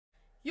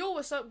Yo,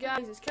 what's up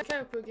guys, it's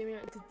KyroProGamer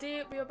and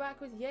today we are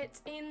back with yet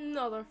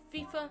another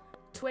FIFA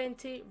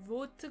 20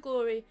 Road to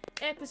Glory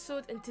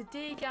episode, and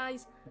today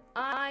guys,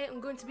 I am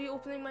going to be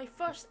opening my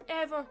first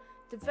ever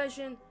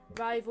Division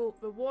Rival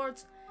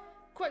rewards.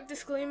 Quick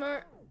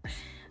disclaimer,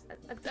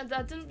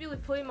 I didn't really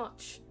play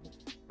much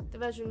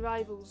Division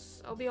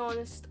Rivals, I'll be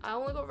honest. I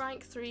only got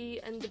rank 3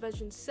 in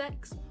Division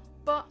 6,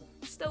 but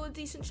still a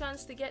decent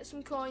chance to get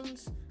some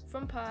coins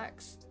from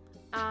packs,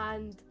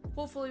 and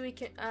hopefully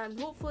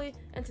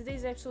in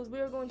today's episode we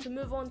are going to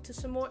move on to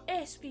some more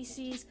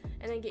SBCs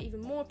and then get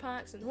even more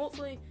packs and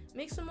hopefully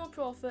make some more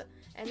profit,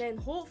 and then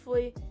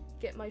hopefully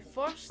get my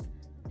first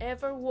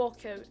ever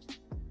walkout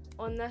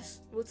on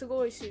this Road to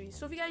Glory series.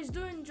 So if you guys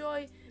do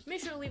enjoy,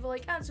 make sure to leave a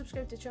like and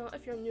subscribe to the channel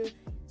if you're new.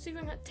 See if we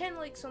can hit 10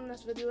 likes on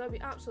this video, that'd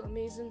be absolutely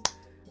amazing.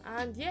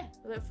 And yeah,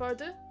 without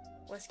further ado,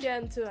 let's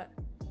get into it.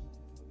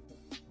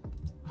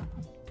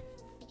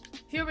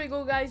 Here we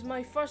go guys,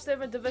 my first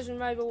ever Division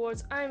Rival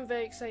Awards. I'm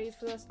very excited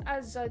for this.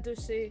 As I do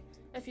say,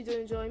 if you do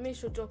enjoy, make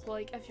sure to drop a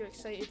like if you're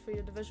excited for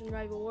your Division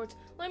Rival Awards.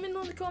 Let me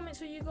know in the comments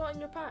who you got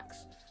in your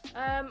packs.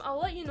 I'll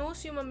let you know.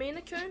 See, on my main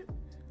account,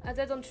 I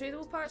did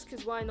untradeable packs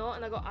because why not,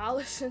 and I got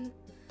Allison.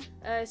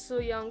 So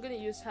yeah, I'm going to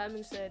use him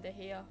instead of De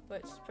Gea,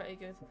 which is pretty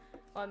good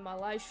on my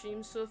live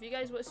streams. So if you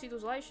guys want to see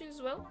those live streams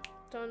as well,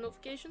 turn on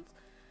notifications.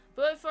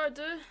 But without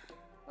further ado,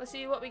 let's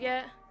see what we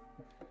get.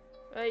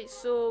 Right,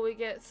 so we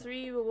get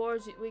 3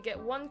 rewards. We get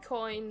 1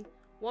 coin,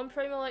 1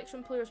 Prime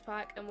Electrum Players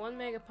Pack, and 1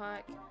 Mega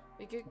Pack.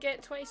 We could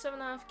get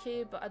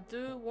 27.5k, but I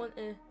do want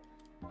to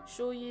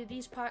show you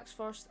these packs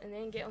first and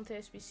then get onto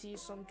SBCs.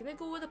 So I'm going to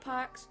go with the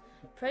packs,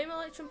 Prime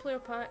Electrum Player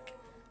Pack,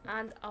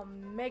 and a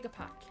Mega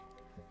Pack.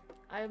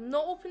 I have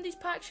not opened these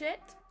packs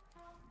yet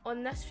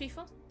on this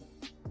FIFA.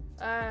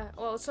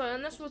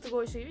 On this Road to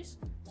Glory series.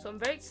 So I'm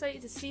very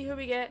excited to see who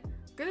we get.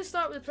 I'm going to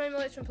start with the Prime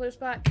Electrum Players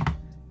Pack.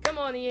 Come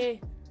on, EA.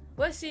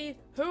 Let's see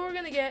who we're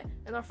going to get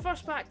in our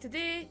first pack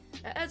today.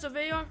 It is a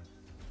rare.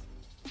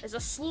 It's a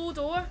slow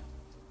door.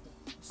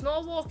 It's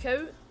not a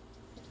walkout.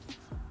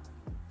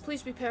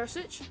 Please be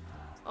Perisic.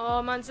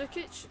 Oh,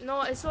 Mandzukic.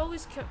 No, it's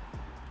always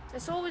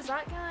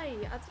that guy.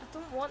 I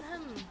don't want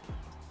him.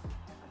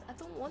 I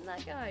don't want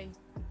that guy.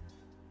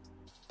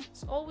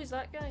 It's always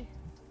that guy.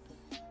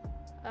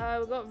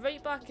 We've got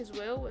right back as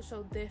well, which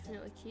I'll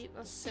definitely keep.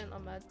 That's centre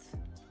mid.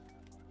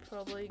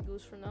 Probably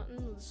goes for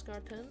nothing with the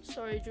scar him.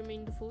 Sorry,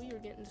 Jermaine Defoe, you're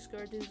getting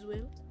discarded as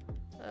well.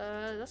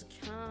 That's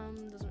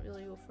Cam, doesn't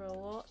really go for a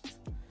lot.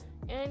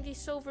 Andy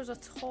Silver's a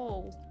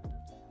tall.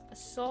 I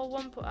saw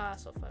one put. I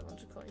saw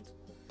 500 coins.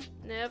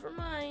 Never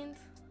mind.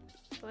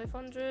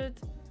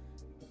 500.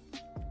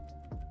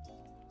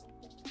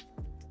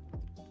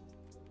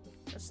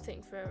 That's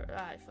taking forever.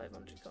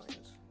 500 coins.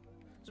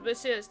 I was about to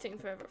say it's taking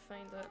forever to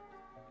find it.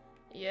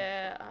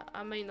 Yeah,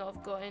 I might not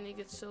have got any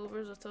good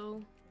silvers at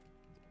all.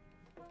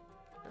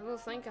 I don't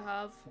think I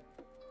have.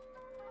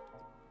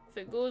 If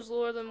it goes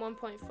lower than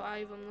 1.5,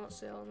 I'm not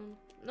selling them.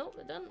 Nope,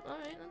 it didn't.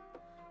 Alright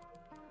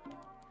then.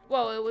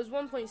 Well, it was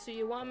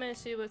 1.3. What am I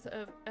say with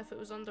if it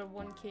was under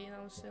 1k and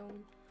I was selling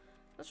them?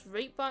 This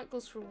right back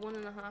goes for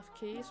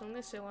 1.5k, so I'm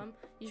going to sell him.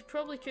 You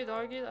probably could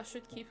argue that I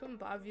should keep him,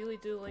 but I really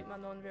do like my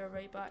non-rare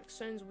right back.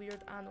 Sounds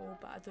weird, I know,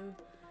 but I do.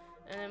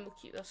 And then we'll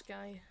keep this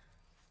guy.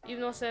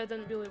 Even though I said I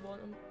didn't really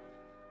want him.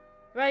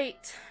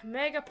 Right,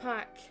 Mega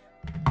Pack.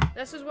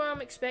 This is where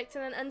I'm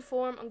expecting an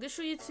inform. I'm going to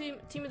show you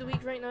team of the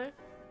week right now.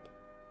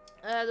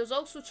 There's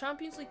also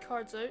Champions League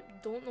cards out.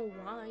 Don't know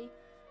why,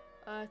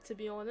 to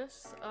be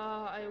honest.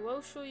 I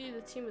will show you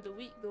the team of the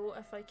week though,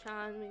 if I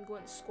can. We can go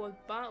into squad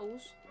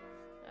battles.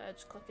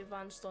 Just click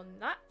advanced on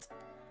that.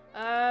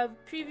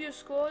 Preview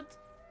squad.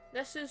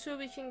 This is who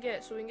we can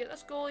get. So we can get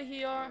this goalie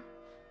here.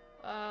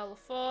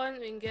 Lafon.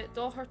 We can get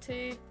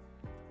Doherty.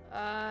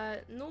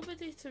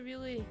 Nobody to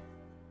really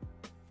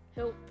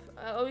help.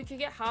 Oh, we could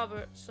get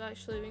Havertz.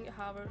 Actually, we can get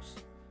Havertz,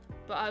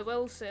 but I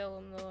will sell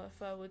him though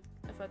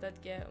if I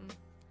did get him.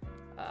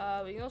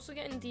 We can also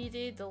get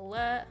Ndidi,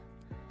 Delet,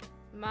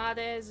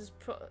 Mahrez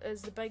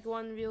is the big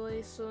one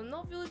really. So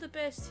not really the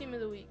best team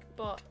of the week,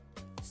 but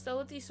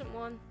still a decent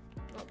one.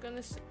 Not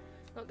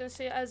gonna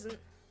say it isn't,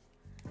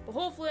 but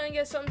hopefully I can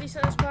get something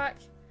decent in this pack.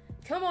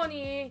 Come on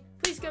EA,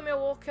 please give me a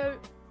walkout,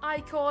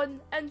 icon,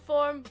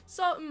 inform,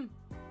 something,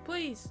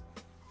 please.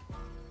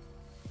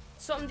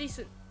 Something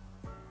decent.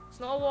 It's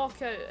not a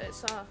walkout,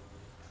 it's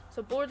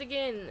a board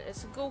again,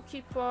 it's a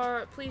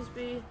goalkeeper, please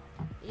be.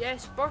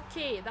 Yes,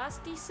 Burkey, that's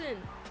decent.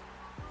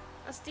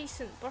 That's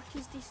decent,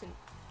 Burkey's decent.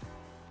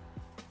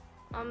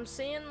 I'm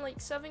saying like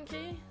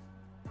 7k.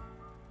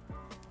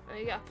 And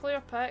you get a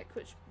player pack,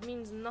 which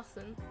means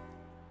nothing.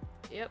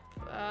 Yep,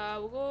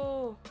 we'll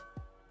go.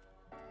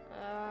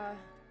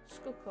 Let's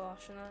go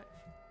Kolasinac.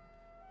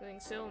 We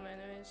can sell him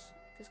anyways,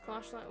 because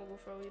Kolasinac will go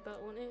for a wee bit,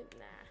 won't it?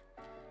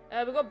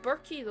 Nah. We got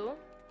Burkey though,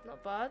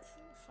 not bad.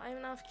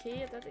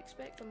 5.5k, I did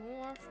expect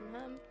more from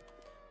him.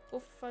 Go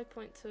for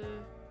 5.2.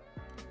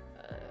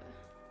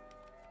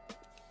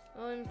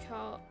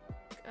 Walkout.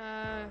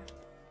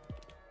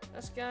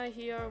 This guy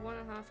here,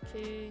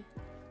 1.5k.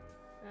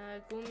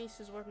 Gomes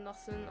is worth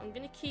nothing. I'm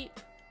gonna keep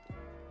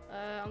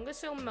I'm gonna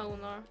sell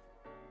Milner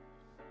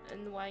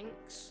and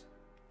Winks.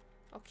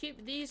 I'll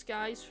keep these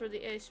guys for the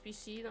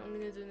SBC that I'm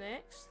gonna do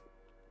next.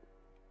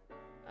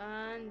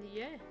 And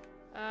yeah.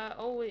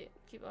 Oh wait,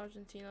 keep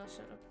Argentina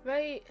center.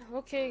 Right,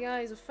 okay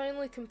guys, I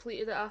finally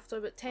completed it after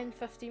about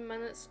 10-15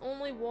 minutes.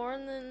 Only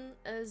warning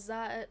is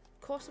that it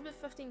cost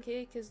about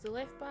 15k because the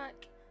left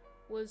back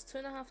was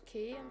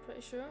 2.5k, I'm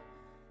pretty sure.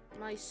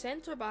 My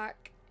centre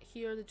back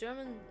here, the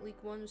German League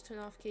 1, was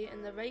 2.5k,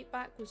 and the right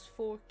back was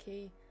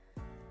 4k.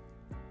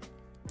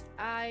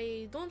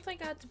 I don't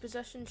think I had to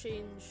position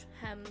change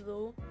him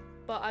though,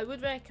 but I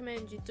would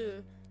recommend you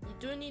do. You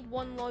do need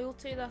 1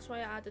 loyalty, that's why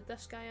I added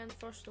this guy in,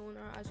 first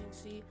owner. As you can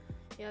see,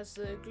 he has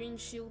the green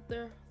shield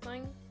there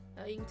thing,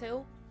 you can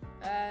tell,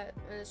 and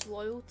it's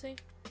loyalty.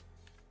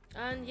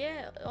 And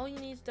yeah, all you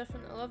need is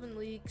different 11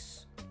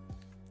 leagues.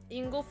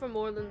 You can go for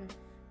more than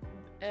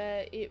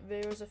 8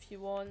 rares if you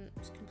want,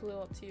 it's completely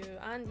up to you.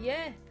 And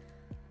yeah,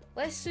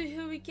 let's see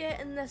who we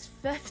get in this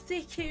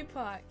 50k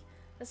pack.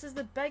 This is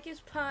the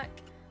biggest pack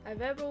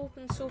I've ever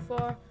opened so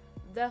far.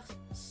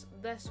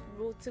 This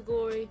road to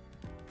glory.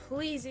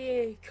 Please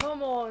EA,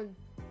 come on.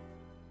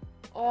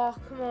 Oh,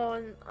 come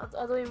on.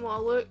 I don't even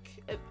want to look.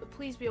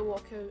 Please be a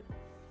walkout.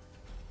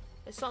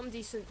 It's something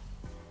decent.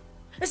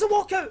 It's a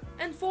walkout!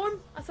 In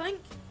form, I think.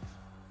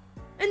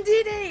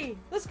 Indeed!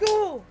 Let's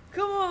go!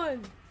 Come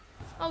on!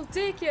 I'll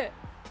take it.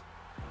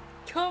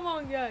 Come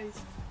on, guys.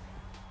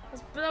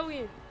 That's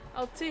brilliant.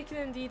 I'll take it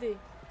indeed.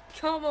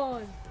 Come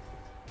on.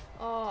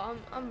 Oh,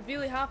 I'm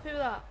really happy with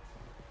that.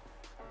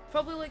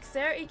 Probably like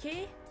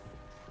 30k.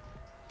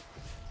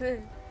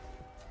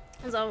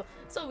 It's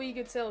a wee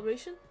good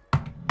celebration.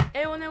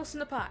 Anyone else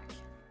in the pack?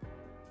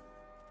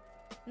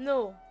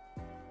 No.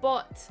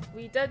 But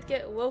we did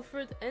get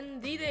Wilfred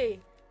Ndidi.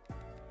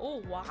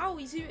 Oh wow,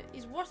 he's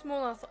worth more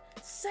than I thought.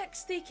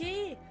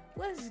 60k.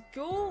 Let's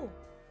go.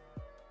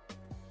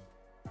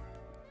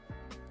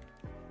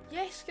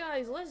 Yes,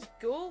 guys, let's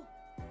go.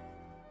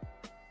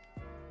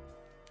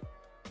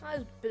 That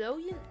is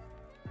brilliant.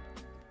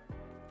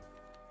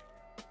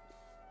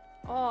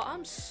 Oh,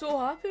 I'm so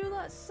happy with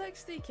that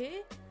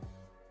 60k.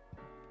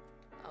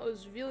 That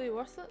was really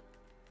worth it.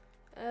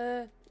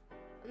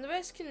 And the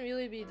rest can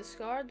really be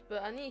discarded,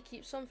 but I need to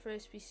keep some for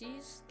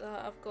SPCs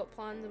that I've got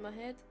planned in my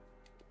head.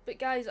 But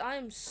guys, I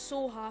am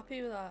so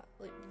happy with that.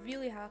 Like,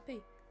 really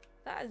happy.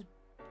 That is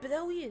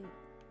brilliant.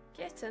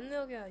 Get in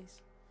there,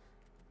 guys.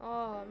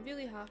 Oh, I'm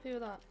really happy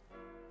with that.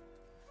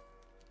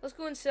 Let's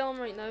go and sell him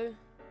right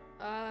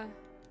now.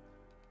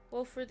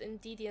 Wilfred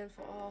Ndidi in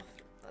for, oh,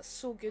 that's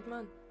so good,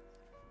 man.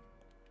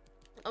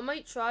 I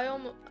might try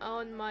him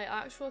on my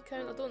actual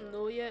account, I don't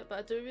know yet, but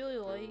I do really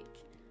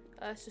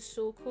like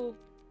Sissoko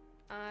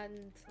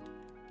and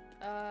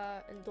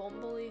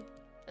Ndombele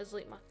as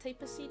like my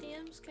type of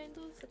CDMs, kind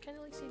of. They're kind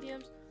of like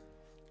CDMs.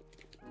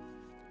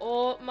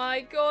 Oh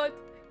my god,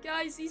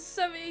 guys, he's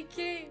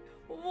 70k.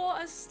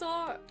 What a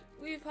start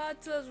we've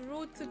had to this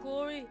road to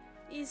glory.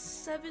 He's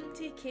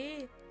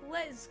 70k.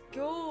 Let's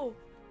go.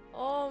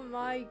 Oh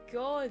my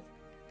god,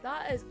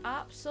 that is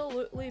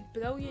absolutely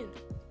brilliant.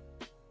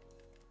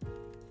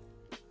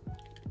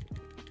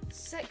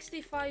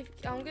 65,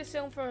 I'm gonna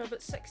sell him for about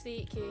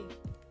 68k.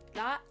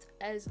 That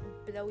is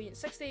brilliant.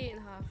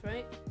 68.5,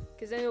 right?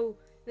 Because then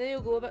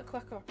he'll go a bit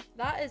quicker.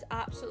 That is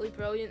absolutely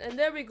brilliant. And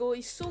there we go,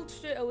 he's sold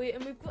straight away,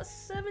 and we've got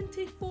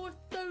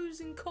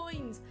 74,000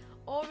 coins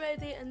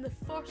already in the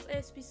first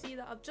SPC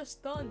that I've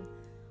just done.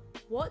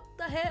 What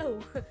the hell?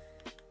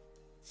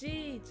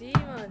 GG,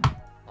 man.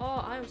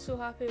 Oh, I am so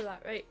happy with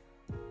that. Right,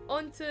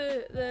 on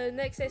to the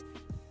next SPC.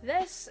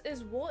 This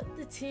is what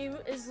the team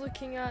is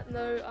looking at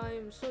now. I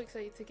am so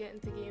excited to get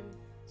into games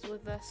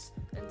with this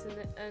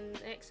in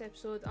next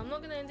episode. I'm not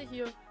going to end it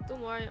here,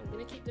 don't worry, I'm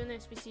going to keep doing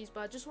SBCs,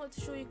 but I just wanted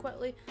to show you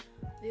quickly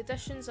the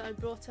additions that I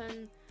brought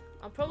in.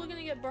 I'm probably going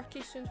to get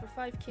Burkey soon for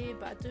 5k,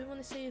 but I do want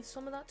to save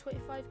some of that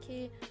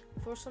 25k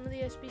for some of the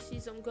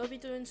SBCs that I'm going to be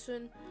doing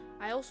soon.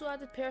 I also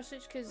added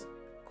Perisic because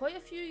quite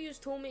a few of you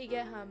told me to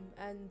get him,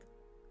 and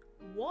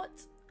what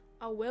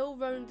a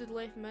well-rounded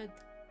left mid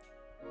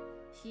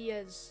he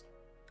is.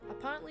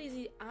 Apparently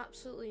he's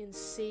absolutely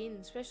insane,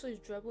 especially his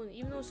dribbling.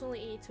 Even though it's only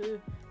 82,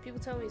 people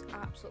tell me he's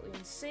absolutely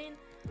insane.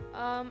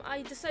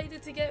 I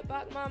decided to get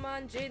back my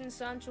man Jadon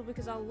Sancho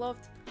because I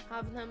loved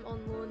having him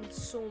on loan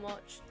so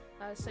much.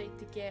 I decided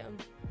to get him.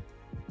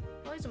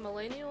 Oh, he's a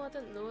millennial, I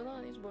didn't know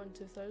that. He's born in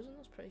 2000,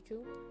 that's pretty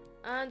cool.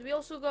 And we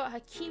also got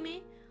Hakimi.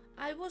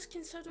 I was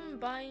considering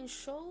buying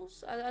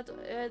Scholes,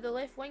 the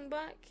left wing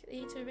back,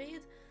 82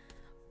 rated,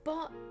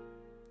 but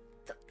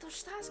their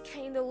stats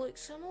kind of look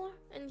similar,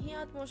 and he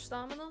had more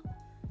stamina,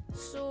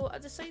 so I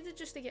decided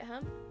just to get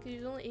him because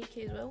he's only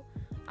 8k as well.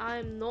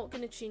 I'm not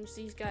going to change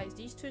these guys.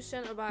 These two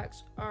centre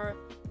backs are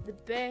the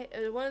best,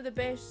 one of the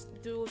best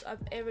duos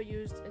I've ever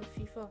used in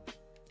FIFA,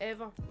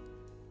 ever.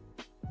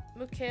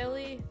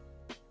 Mukele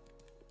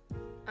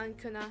and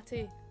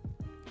Konate,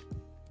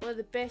 one of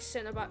the best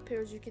centre back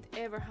pairs you could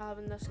ever have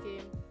in this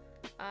game.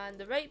 And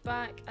the right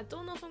back, I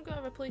don't know if I'm going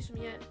to replace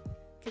him yet,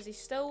 because he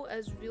still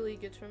is really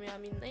good for me. I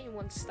mean,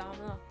 91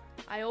 stamina.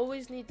 I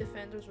always need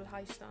defenders with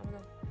high stamina.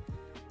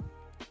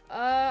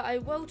 I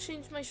will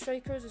change my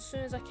strikers as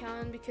soon as I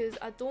can because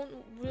I don't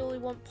really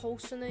want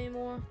Paulson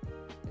anymore.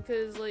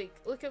 Because, like,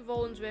 look at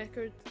Vollen's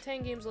record,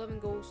 10 games, 11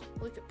 goals.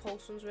 Look at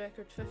Paulson's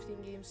record,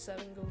 15 games,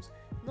 7 goals.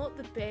 Not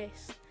the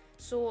best.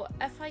 So,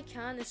 if I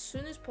can, as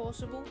soon as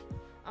possible,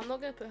 I'm not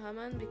going to put him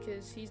in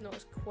because he's not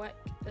as quick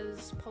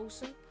as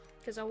Paulson.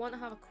 Because I want to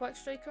have a quick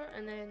striker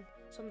and then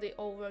somebody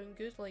all-round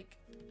good, like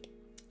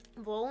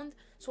Vollen.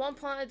 So what I'm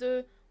planning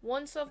to do,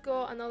 once I've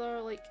got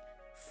another, like,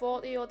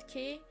 40 odd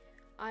K,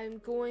 I'm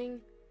going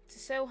to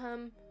sell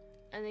him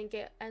and then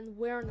get in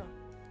Werner.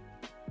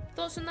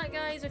 Thoughts on that,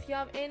 guys? If you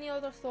have any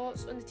other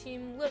thoughts on the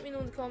team, let me know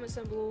in the comments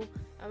down below.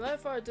 And without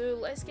further ado,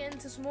 let's get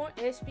into some more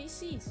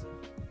SBCs.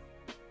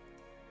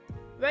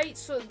 Right,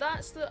 so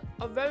that's the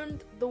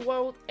Around the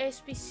World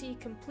SBC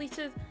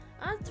completed.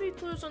 Add 3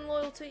 players on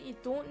loyalty. You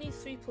don't need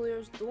 3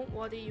 players, don't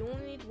worry, you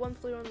only need 1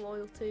 player on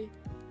loyalty.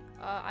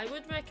 I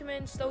would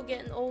recommend still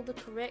getting all the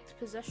correct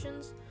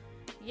positions.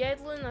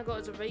 Yedlin I got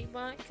as a right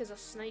back because I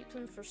sniped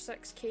him for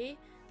 6k.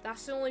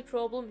 That's the only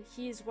problem,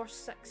 he is worth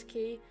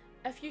 6k.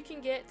 If you can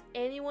get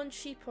anyone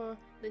cheaper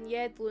than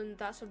Yedlin,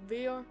 that's a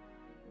rare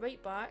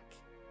right back.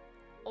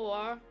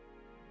 Or,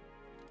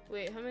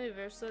 wait, how many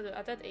rares did I do?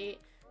 I did 8.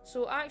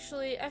 So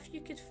actually, if you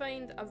could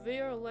find a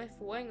rare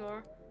left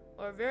winger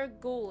or a rare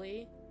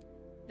goalie,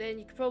 then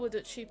you could probably do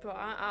it cheaper.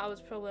 I was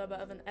probably a bit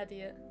of an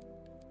idiot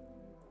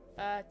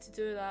to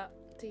do that,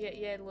 to get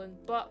Yedlin.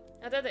 But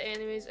I did it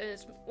anyways, and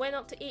it went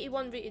up to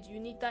 81 rated. You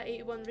need that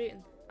 81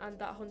 rating and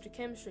that 100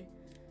 chemistry.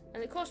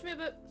 And it cost me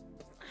about,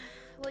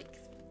 like,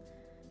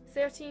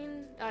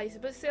 13, it's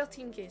about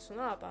 13k, so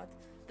not that bad.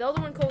 The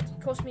other one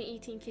cost me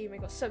 18k, and I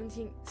got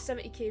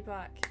 70k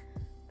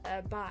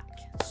back.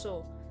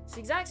 So, it's the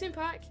exact same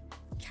pack.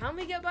 Can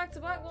we get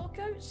back-to-back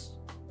walkouts?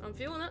 I'm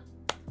feeling it.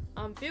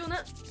 I'm feeling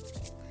it.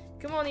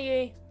 Come on,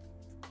 EA.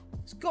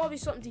 It's gotta be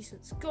something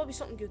decent. It's gotta be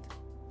something good.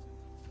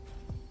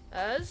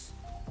 It's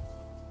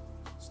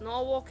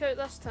not a walkout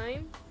this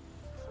time.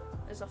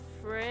 It's a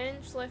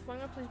French left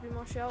winger. Please be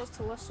Martial. It's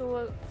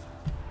Tolisso.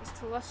 It's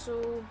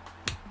Tolisso.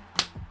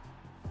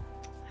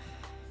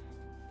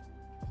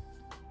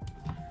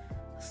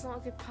 It's not a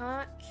good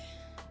pack.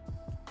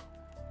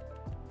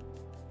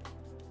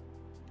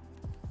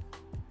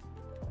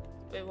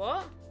 Wait,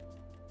 what?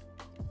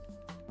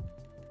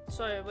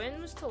 Sorry, when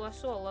was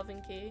Tolisso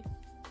 11k?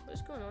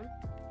 What's going on?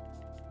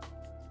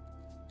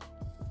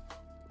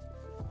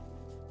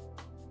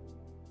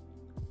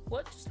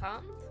 What just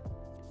happened?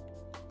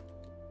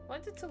 Why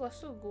did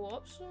Tolisso go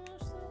up so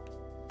much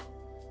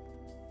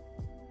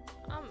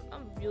though?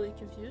 I'm really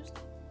confused.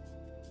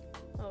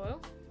 Oh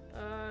well.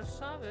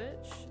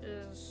 Savage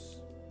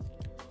is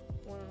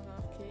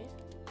 1.5k.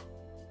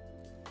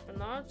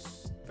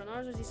 Bernard's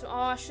is decent. Oh,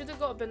 I should have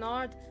got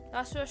Bernard.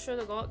 That's who I should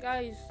have got,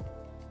 guys.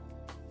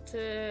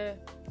 To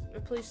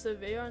replace the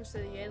rare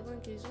instead of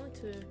Yedlin, because he's only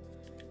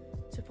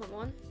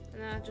 2.1.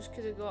 And I just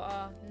could have got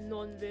a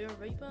non-rare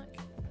right back.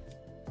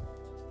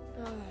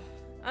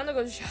 And I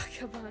got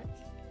Xhaka back.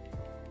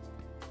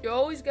 You're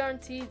always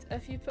guaranteed,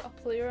 if you put a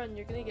player in,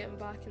 you're going to get him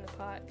back in the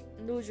pack.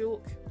 No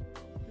joke.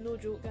 No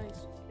joke,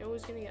 guys. You're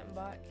always going to get him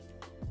back.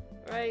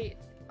 Right,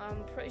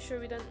 I'm pretty sure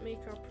we didn't make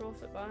our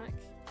profit back.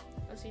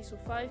 Let's see, so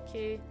 5k.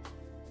 We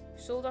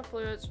sold our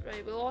players.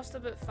 Right, we lost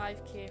about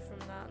 5k from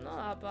that. Not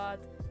that bad.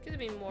 Could have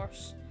been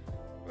worse.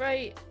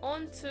 Right,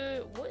 on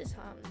to... What is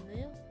happening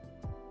there?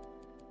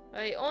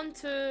 Right, on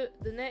to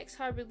the next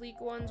Hybrid League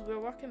ones. We're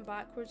working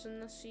backwards in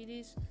this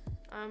series.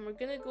 And we're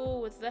going to go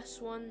with this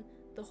one,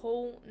 the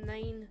whole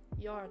 9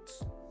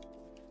 yards.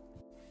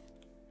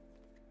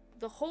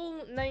 The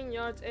whole 9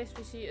 yards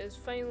SBC is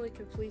finally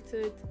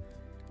completed.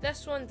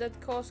 This one did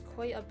cost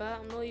quite a bit,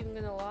 I'm not even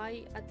going to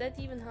lie. I did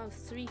even have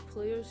 3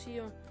 players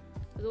here.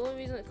 But the only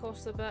reason it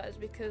cost a bit is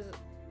because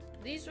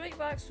these right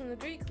backs from the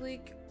Greek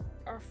League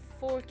are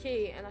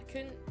 4k and I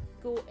couldn't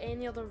go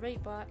any other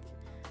right back.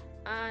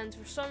 And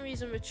for some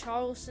reason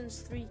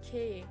Richarlison's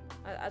 3k.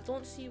 I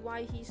don't see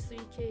why he's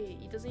 3k.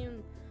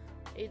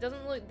 He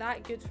doesn't look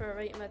that good for a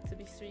right mid to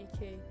be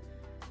 3k.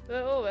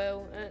 But oh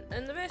well,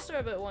 and the rest are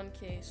about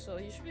 1k, so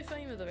you should be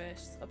fine with the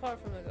rest.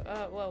 Apart from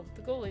the well,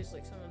 the goalie's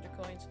like 700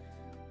 coins.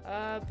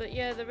 But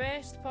yeah, the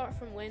rest, apart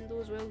from Wendo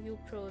as well, he'll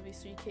probably be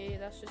 3k.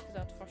 That's just because I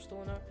had first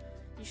owner.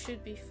 You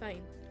should be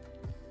fine.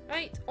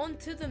 Right, on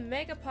to the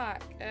mega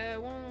pack.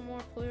 One or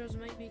more players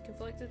might be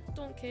conflicted.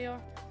 Don't care.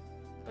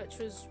 Which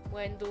was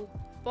Wendo.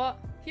 But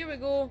here we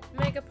go,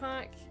 mega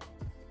pack.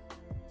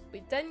 We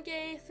didn't get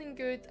anything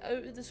good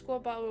out of the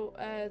squad battle,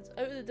 out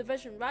of the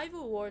division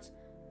rival awards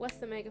with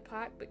the mega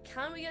pack. But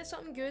can we get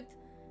something good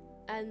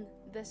in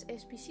this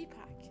SBC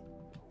pack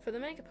for the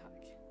mega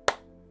pack?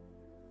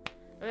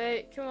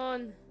 Right, come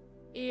on,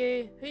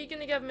 EA, who are you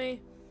gonna give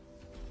me?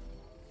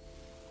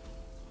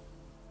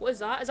 What is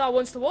that? Is that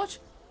Ones to Watch?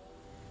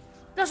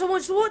 That's a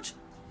Ones to Watch,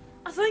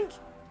 I think.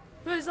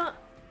 Who is that?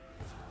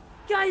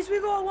 Guys, we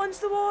got a Ones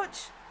to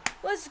Watch.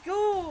 Let's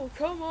go.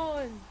 Come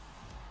on,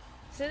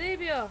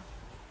 Sarabia.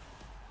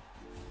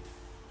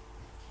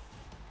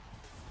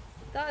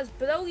 That is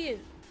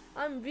brilliant.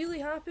 I'm really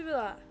happy with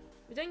that.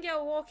 We didn't get a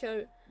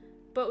walkout.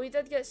 But we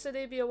did get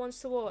Sarabia Wants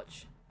to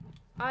Watch.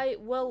 I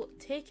will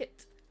take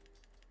it.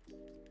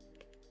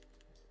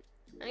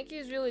 I think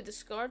he's really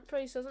discard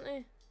price, isn't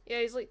he?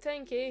 Yeah, he's like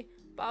 10k,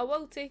 but I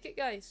will take it,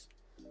 guys.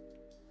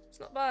 It's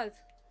not bad.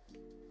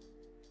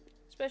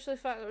 Especially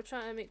the fact that we're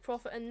trying to make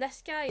profit, and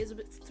this guy is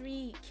about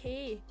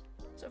 3k.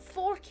 So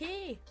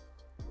 4k.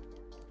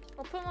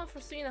 I'll put him on for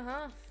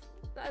 3.5.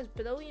 That is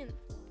brilliant.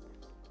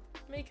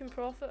 Making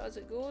profit as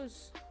it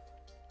goes.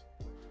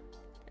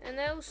 And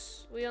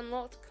else, we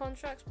unlocked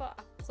contracts, but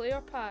a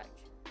player pack.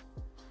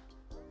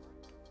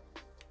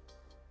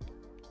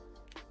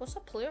 What's a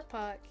player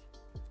pack?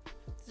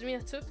 Does it mean a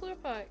 2-player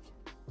pack?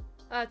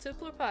 Ah,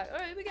 2-player pack.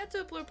 Alright, we get a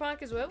 2-player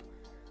pack as well.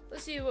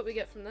 Let's see what we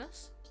get from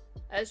this.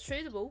 It's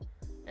tradable,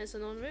 and it's a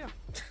non-rare.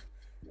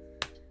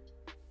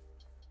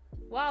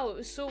 Wow, it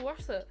was so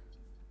worth it.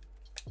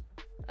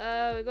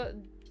 We got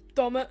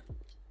Dummit.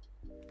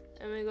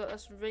 And we got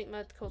this right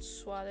mid called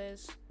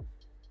Suarez.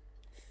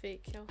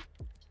 Fake, yeah.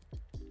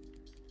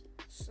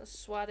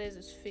 Suarez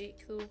is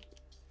fake though.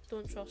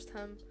 Don't trust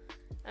him.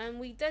 And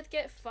we did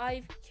get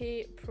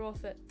 5k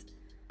profit.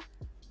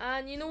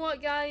 And you know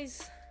what,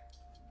 guys?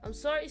 I'm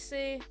sorry to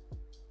say,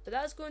 but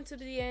that's going to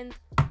be the end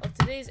of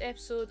today's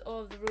episode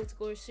of the Road to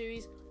Glory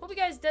series. Hope you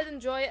guys did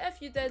enjoy it.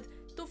 If you did,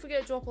 don't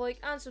forget to drop a like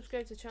and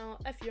subscribe to the channel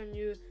if you're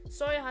new.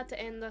 Sorry I had to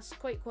end this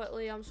quite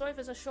quickly. I'm sorry if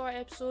it's a short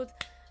episode.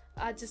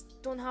 I just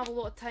don't have a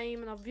lot of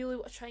time, and I really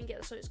want to try and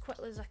get this out as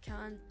quickly as I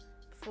can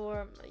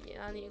before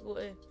I need to go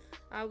to.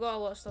 I've got a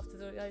lot of stuff to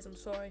do, guys. I'm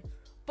sorry.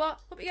 But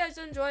hope you guys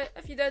did enjoy it.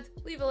 If you did,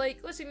 leave a like.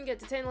 Let's even get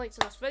to 10 likes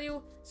on this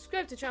video.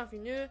 Subscribe to the channel if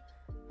you're new.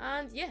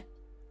 And yeah,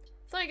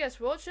 thank you guys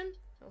for watching.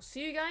 I'll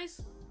see you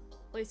guys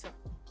later.